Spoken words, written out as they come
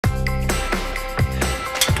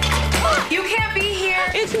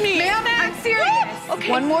okay.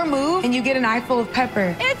 One more move, and you get an eye full of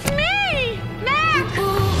pepper. It's me, Mac!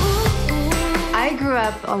 I grew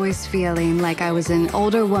up always feeling like I was an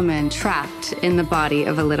older woman trapped in the body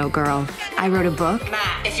of a little girl. I wrote a book.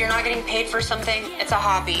 Matt, if you're not getting paid for something, it's a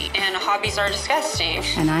hobby, and hobbies are disgusting.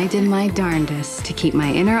 And I did my darndest to keep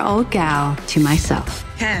my inner old gal to myself.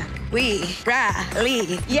 We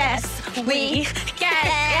rally. Yes, we get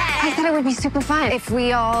it. I thought it would be super fun if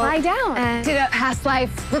we all lie down and did a past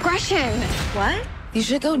life regression. What? You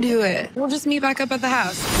should go do it. We'll just meet back up at the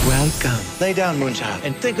house. Welcome. Lay down, Moonchild,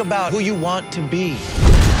 and think about who you want to be.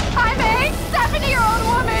 I'm a 70-year-old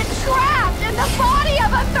woman trapped in the body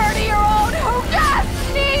of a 30-year-old who just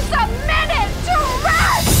needs a minute to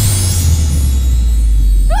rest!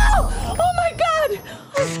 Oh my God!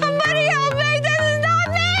 Somebody help me! This is not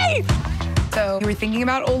me! So you were thinking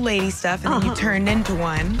about old lady stuff, and then you turned into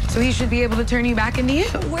one. So he should be able to turn you back into you.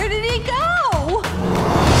 Where did he go?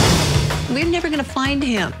 We're never gonna find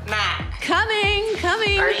him. Matt, Coming.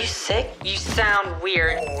 are you sick? You sound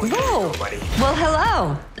weird. Whoa. Well,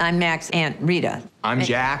 hello. I'm Mac's Aunt Rita. I'm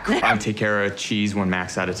Jack. I take care of Cheese when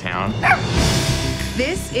Mac's out of town.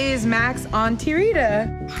 This is Mac's Auntie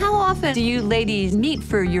Rita. How often do you ladies meet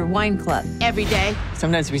for your wine club? Every day.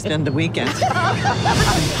 Sometimes we spend the weekend.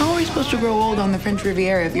 How are we supposed to grow old on the French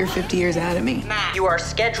Riviera if you're 50 years ahead of me? Matt, you are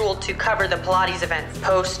scheduled to cover the Pilates event.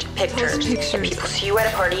 Post pictures. Post pictures. If people see you at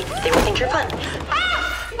a party, they will think you're fun.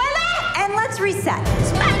 And let's reset.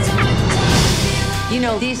 You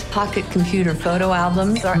know, these pocket computer photo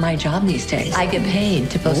albums are my job these days. I get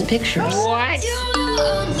paid to post pictures. What?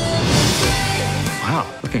 Wow,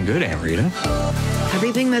 looking good, Aunt Rita.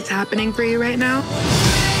 Everything that's happening for you right now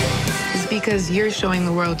is because you're showing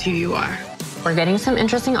the world who you are. We're getting some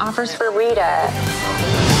interesting offers for Rita.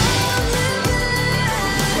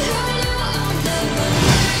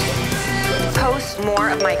 Post more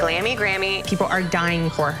of my glammy Grammy. People are dying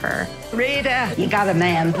for her. Rita, you got a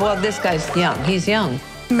man. Well, this guy's young. He's young.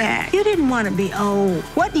 Mac, you didn't want to be old.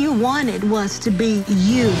 What you wanted was to be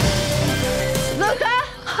you. Look,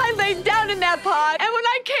 I laid down in that pod, and when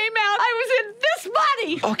I came out, I was in this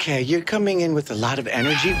body. Okay, you're coming in with a lot of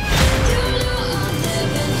energy.